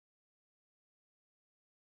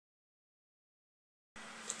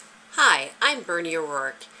I'm Bernie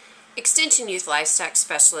O'Rourke, Extension Youth Livestock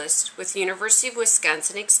Specialist with the University of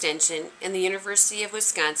Wisconsin Extension and the University of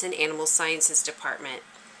Wisconsin Animal Sciences Department.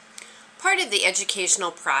 Part of the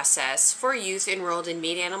educational process for youth enrolled in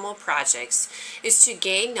meat animal projects is to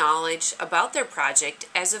gain knowledge about their project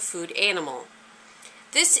as a food animal.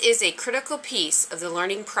 This is a critical piece of the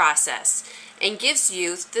learning process and gives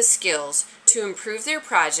youth the skills to improve their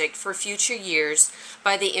project for future years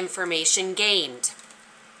by the information gained.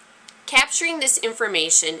 Capturing this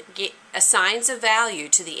information assigns a value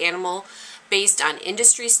to the animal based on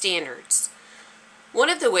industry standards. One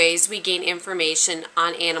of the ways we gain information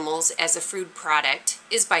on animals as a food product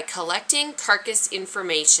is by collecting carcass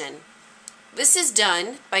information. This is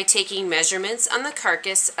done by taking measurements on the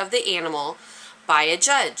carcass of the animal by a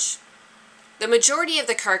judge. The majority of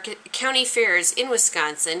the county fairs in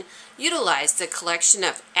Wisconsin utilize the collection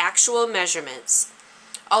of actual measurements,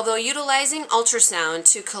 although utilizing ultrasound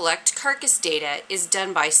to collect carcass data is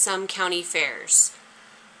done by some county fairs.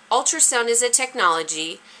 Ultrasound is a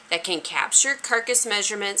technology that can capture carcass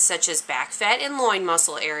measurements such as back fat and loin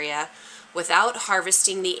muscle area without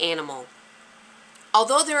harvesting the animal.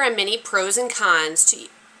 Although there are many pros and cons to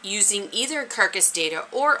using either carcass data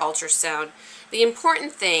or ultrasound, the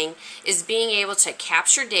important thing is being able to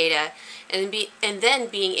capture data and then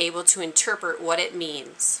being able to interpret what it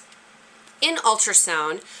means. In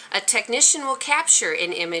ultrasound, a technician will capture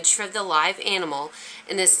an image from the live animal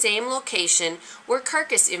in the same location where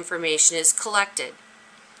carcass information is collected.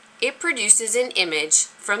 It produces an image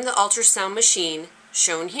from the ultrasound machine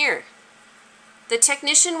shown here. The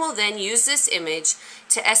technician will then use this image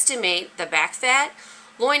to estimate the back fat,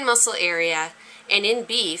 loin muscle area, and in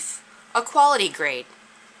beef, a quality grade.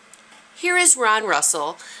 Here is Ron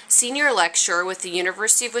Russell, Senior Lecturer with the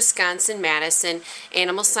University of Wisconsin-Madison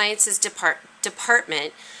Animal Sciences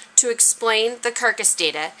Department, to explain the carcass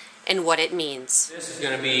data and what it means. This is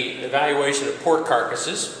going to be evaluation of pork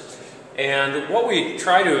carcasses. And what we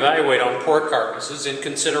try to evaluate on pork carcasses, in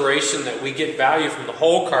consideration that we get value from the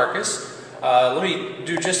whole carcass, let me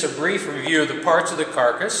do just a brief review of the parts of the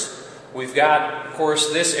carcass. We've got, of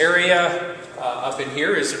course, this area up in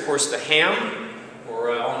here is, of course, the ham,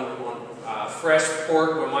 or on fresh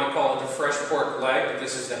pork, we might call it the fresh pork leg, but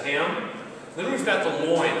this is the ham. Then we've got the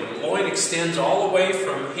loin. The loin extends all the way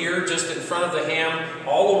from here, just in front of the ham,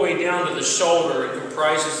 all the way down to the shoulder. It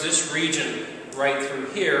comprises this region right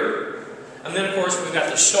through here. And then, of course, we've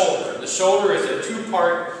got the shoulder. The shoulder is a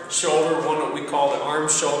two-part shoulder, one that we call the arm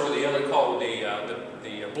shoulder, the other called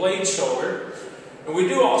the blade shoulder. And we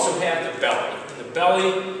do also have the belly. And the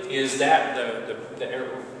belly is the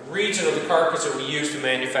region of the carcass that we use to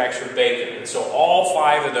manufacture bacon. And so all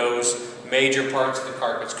five of those major parts of the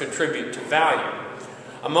carcass contribute to value.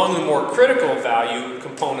 Among the more critical value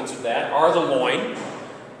components of that are the loin,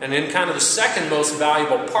 and then kind of the second most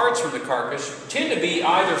valuable parts from the carcass tend to be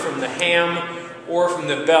either from the ham or from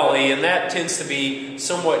the belly, and that tends to be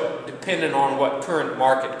somewhat dependent on what current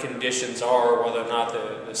market conditions are, whether or not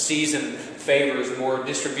the season favors more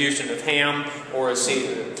distribution of ham or a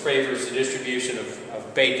season favors the distribution of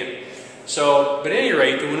bacon. So, but at any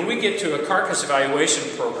rate, when we get to a carcass evaluation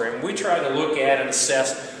program, we try to look at and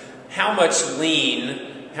assess how much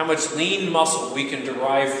lean muscle we can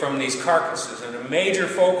derive from these carcasses. And a major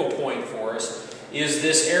focal point for us is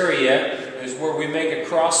this area, is where we make a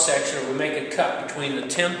cross section, or we make a cut between the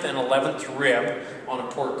 10th and 11th rib on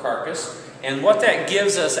a pork carcass. And what that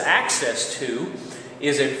gives us access to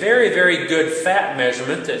is a very, very good fat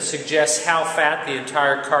measurement that suggests how fat the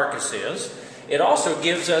entire carcass is. It also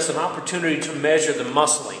gives us an opportunity to measure the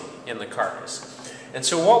muscling in the carcass. And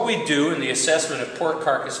so what we do in the assessment of pork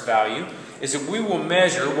carcass value is that we will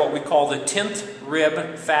measure what we call the 10th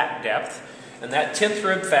rib fat depth. And that 10th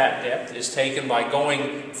rib fat depth is taken by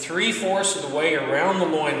going 3/4 of the way around the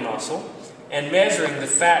loin muscle and measuring the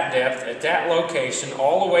fat depth at that location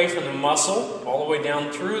all the way from the muscle, all the way down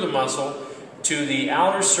through the muscle to the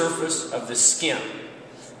outer surface of the skin.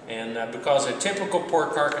 And because a typical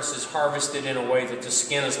pork carcass is harvested in a way that the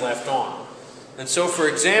skin is left on. And so, for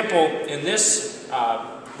example, in this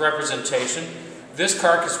representation, this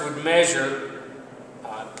carcass would measure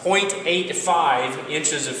 0.85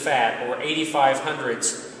 inches of fat, or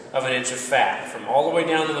 0.85 of an inch of fat, from all the way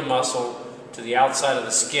down to the muscle to the outside of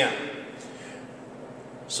the skin.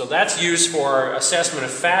 So that's used for our assessment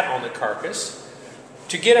of fat on the carcass.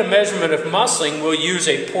 To get a measurement of muscling, we'll use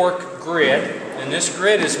a pork grid, and this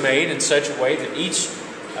grid is made in such a way that each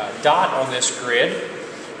dot on this grid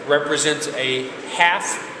represents a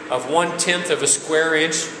half of 1/10 of a square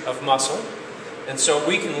inch of muscle. And so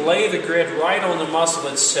we can lay the grid right on the muscle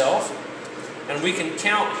itself, and we can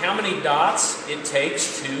count how many dots it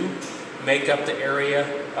takes to make up the area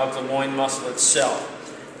of the loin muscle itself.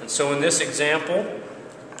 And so in this example,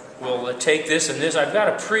 we'll take this and this. I've got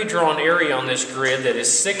a pre-drawn area on this grid that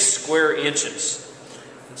is 6 square inches.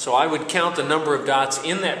 And so I would count the number of dots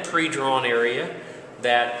in that pre-drawn area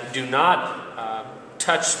that do not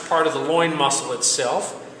touch part of the loin muscle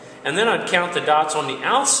itself. And then I'd count the dots on the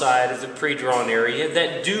outside of the pre-drawn area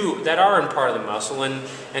that are in part of the muscle,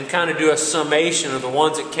 and kind of do a summation of the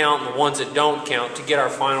ones that count and the ones that don't count to get our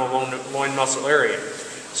final loin muscle area.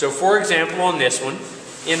 So for example, on this one,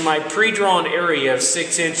 in my pre-drawn area of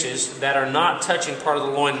 6 inches that are not touching part of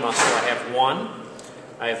the loin muscle, I have 1,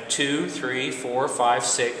 I have 2, 3, 4, 5,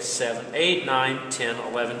 6, 7, 8, 9, 10,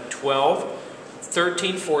 11, 12,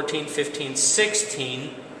 13, 14, 15,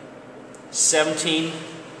 16,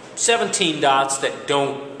 17 dots that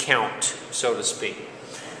don't count, so to speak.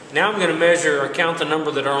 Now I'm going to measure or count the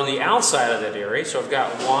number that are on the outside of that area. So I've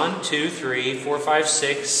got 1, 2, 3, 4, 5,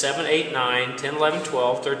 6, 7, 8, 9, 10, 11,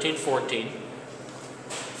 12, 13, 14,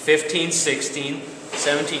 15, 16,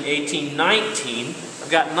 17, 18, 19.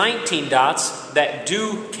 I've got 19 dots that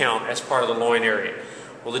do count as part of the loin area.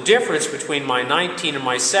 Well, the difference between my 19 and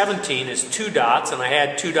my 17 is 2 dots, and I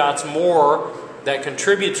had 2 dots more that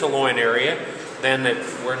contribute to loin area than that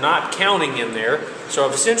we're not counting in there. So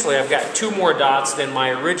essentially I've got 2 more dots than my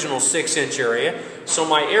original 6-inch area. So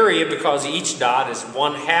my area, because each dot is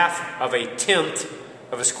 1/2 of a 1/10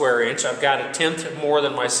 of a square inch, I've got a 1/10 more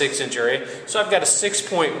than my 6-inch area. So I've got a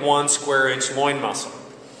 6.1 square inch loin muscle.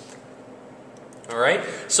 Alright,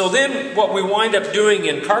 so then what we wind up doing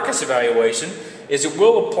in carcass evaluation is that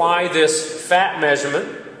we'll apply this fat measurement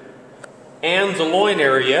and the loin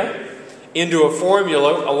area into a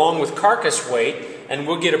formula along with carcass weight, and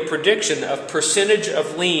we'll get a prediction of percentage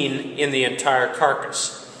of lean in the entire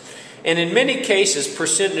carcass. And in many cases,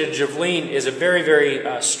 percentage of lean is a very, very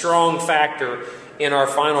strong factor in our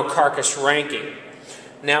final carcass ranking.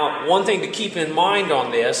 Now, one thing to keep in mind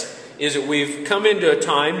on this is that we've come into a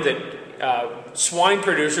time that swine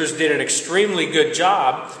producers did an extremely good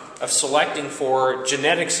job of selecting for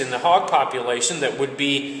genetics in the hog population that would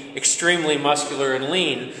be extremely muscular and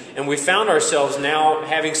lean, and we found ourselves now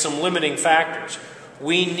having some limiting factors.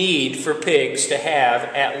 We need for pigs to have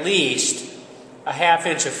at least a 1/2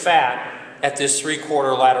 inch of fat at this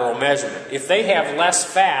 3/4 lateral measurement. If they have less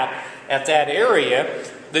fat at that area,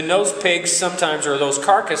 then those pigs sometimes, or those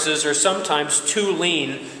carcasses, are sometimes too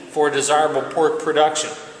lean for desirable pork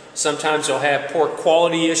production. Sometimes they'll have pork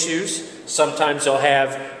quality issues. Sometimes they'll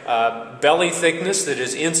have belly thickness that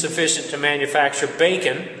is insufficient to manufacture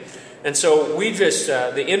bacon. And so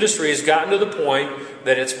the industry has gotten to the point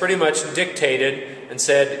that it's pretty much dictated and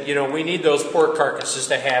said, you know, we need those pork carcasses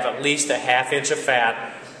to have at least a 1/2 inch of fat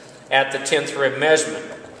at the 10th rib measurement.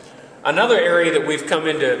 Another area that we've come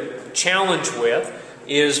into challenge with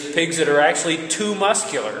is pigs that are actually too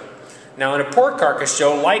muscular. Now, in a pork carcass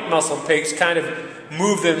show, light muscle pigs kind of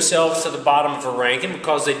move themselves to the bottom of a ranking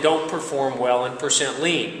because they don't perform well in percent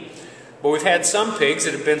lean. But we've had some pigs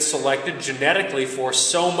that have been selected genetically for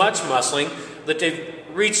so much muscling that they've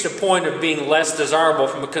reached a point of being less desirable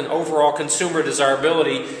from an overall consumer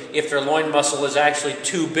desirability if their loin muscle is actually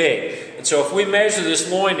too big. And so if we measure this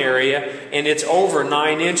loin area and it's over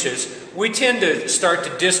 9 inches, we tend to start to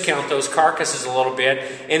discount those carcasses a little bit,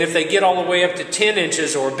 and if they get all the way up to 10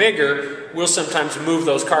 inches or bigger, we'll sometimes move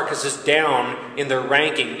those carcasses down in their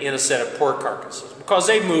ranking in a set of pork carcasses because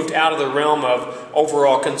they've moved out of the realm of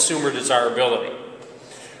overall consumer desirability.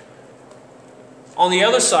 On the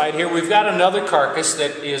other side here, we've got another carcass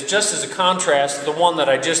that is just as a contrast to the one that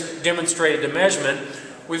I just demonstrated the measurement.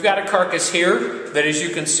 We've got a carcass here that, as you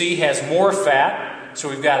can see, has more fat, so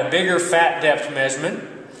we've got a bigger fat depth measurement.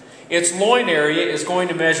 Its loin area is going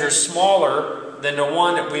to measure smaller than the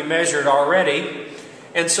one that we measured already,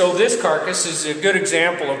 and so this carcass is a good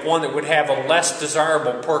example of one that would have a less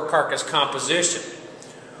desirable pork carcass composition.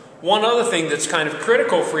 One other thing that's kind of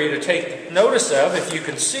critical for you to take notice of, if you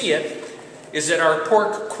can see it, is that our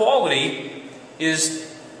pork quality is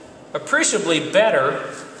appreciably better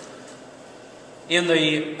in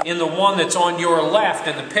the one that's on your left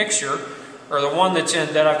in the picture, or the one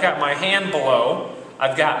that I've got my hand below.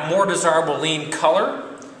 I've got more desirable lean color.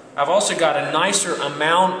 I've also got a nicer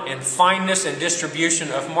amount and fineness and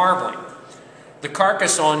distribution of marbling. The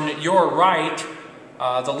carcass on your right,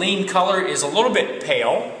 the lean color is a little bit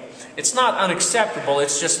pale. It's not unacceptable,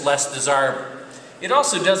 it's just less desirable. It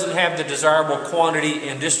also doesn't have the desirable quantity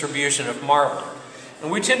and distribution of marbling.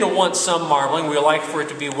 And we tend to want some marbling. We like for it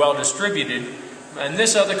to be well distributed. And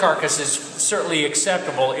this other carcass is certainly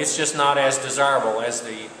acceptable. It's just not as desirable as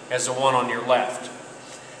the one on your left.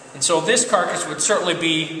 And so this carcass would certainly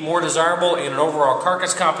be more desirable in an overall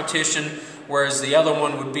carcass competition, whereas the other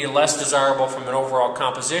one would be less desirable from an overall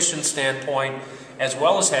composition standpoint, as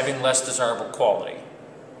well as having less desirable quality.